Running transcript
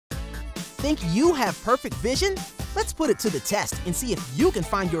think you have perfect vision? Let's put it to the test and see if you can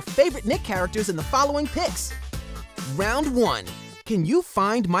find your favorite Nick characters in the following picks. Round 1. Can you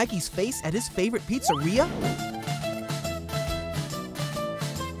find Mikey's face at his favorite pizzeria?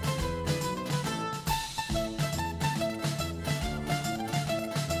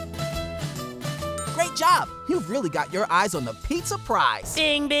 Great job! You've really got your eyes on the pizza prize.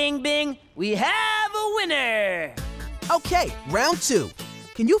 Bing, bing, bing. We have a winner. Okay, round 2.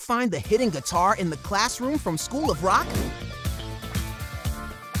 Can you find the hidden guitar in the classroom from School of Rock?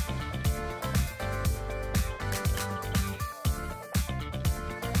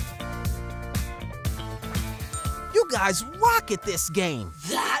 You guys rock at this game.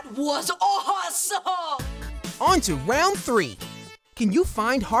 That was awesome! On to round 3. Can you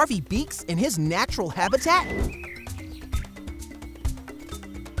find Harvey Beaks in his natural habitat?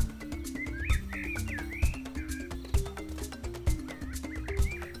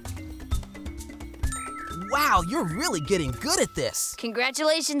 Wow, you're really getting good at this.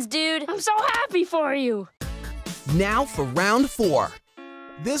 Congratulations, dude. I'm so happy for you. Now for round 4.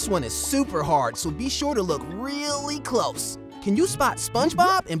 This one is super hard, so be sure to look really close. Can you spot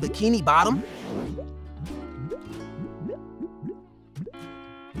SpongeBob in Bikini Bottom?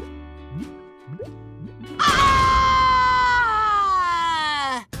 Ah!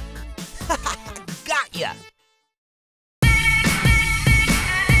 Got ya!